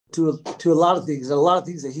to a lot of things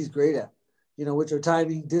that he's great at, which are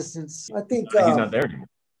timing, distance. I think He's not there anymore.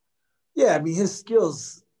 yeah, I mean his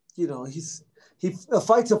skills. He a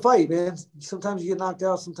fight's a fight, man. Sometimes you get knocked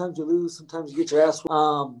out, sometimes you lose, sometimes you get your ass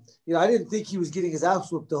whooped. I didn't think he was getting his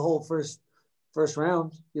ass whooped the whole first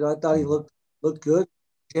round. I thought he looked good.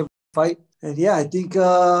 Fight, and yeah, I think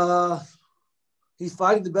he's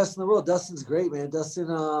fighting the best in the world. Dustin's great, man. Dustin,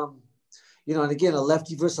 and again, a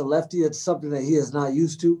lefty versus a lefty, it's something that he is not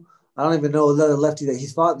used to. I don't even know another lefty that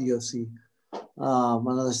he's fought in the UFC.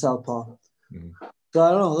 Another southpaw. Mm-hmm. So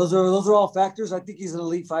I don't know. Those are all factors. I think he's an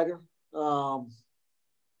elite fighter.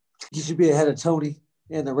 He should be ahead of Tony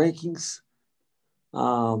in the rankings.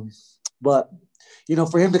 But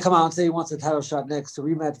for him to come out and say he wants a title shot next to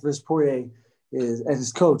rematch versus Poirier and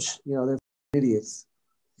his coach, they're idiots.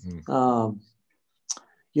 Mm.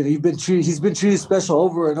 He's been treated special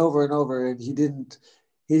over and over and over, and he didn't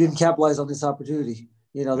capitalize on this opportunity.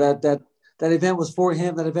 That event was for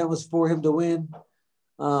him. That event was for him to win.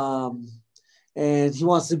 And he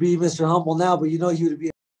wants to be Mr. Humble now, but he would be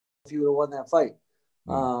if he would have won that fight.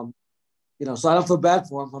 Mm. So I don't feel bad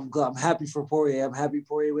for him. I'm happy for Poirier. I'm happy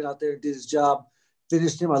Poirier went out there and did his job,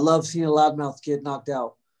 finished him. I love seeing a loudmouth kid knocked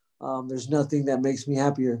out. There's nothing that makes me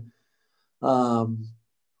happier.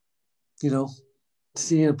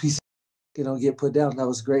 Seeing a piece, get put down. That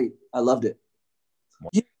was great. I loved it.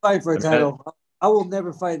 You fight for a title. I will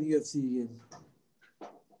never fight in the UFC again.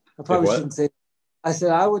 I probably shouldn't say that. I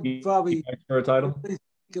said I would probably fight for a title. Think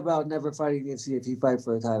about never fighting the UFC if he fight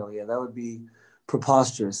for a title. Yeah, that would be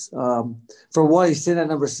preposterous. For one, he's sitting at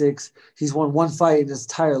number 6. He's won one fight in his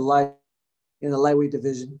entire life in the lightweight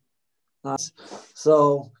division.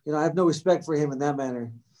 So I have no respect for him in that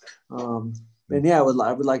manner. And yeah, I would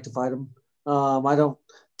like to fight him. I don't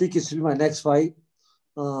think it should be my next fight.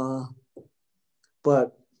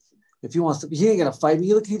 But if he wants to, he ain't gonna fight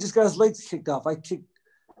me. Look, he just got his legs kicked off. I kick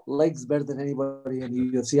legs better than anybody in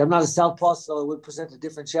the UFC. I'm not a southpaw, so it would present a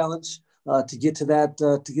different challenge to get to that,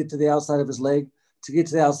 to get to the outside of his leg, to get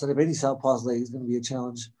to the outside of any southpaw's leg is going to be a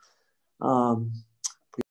challenge.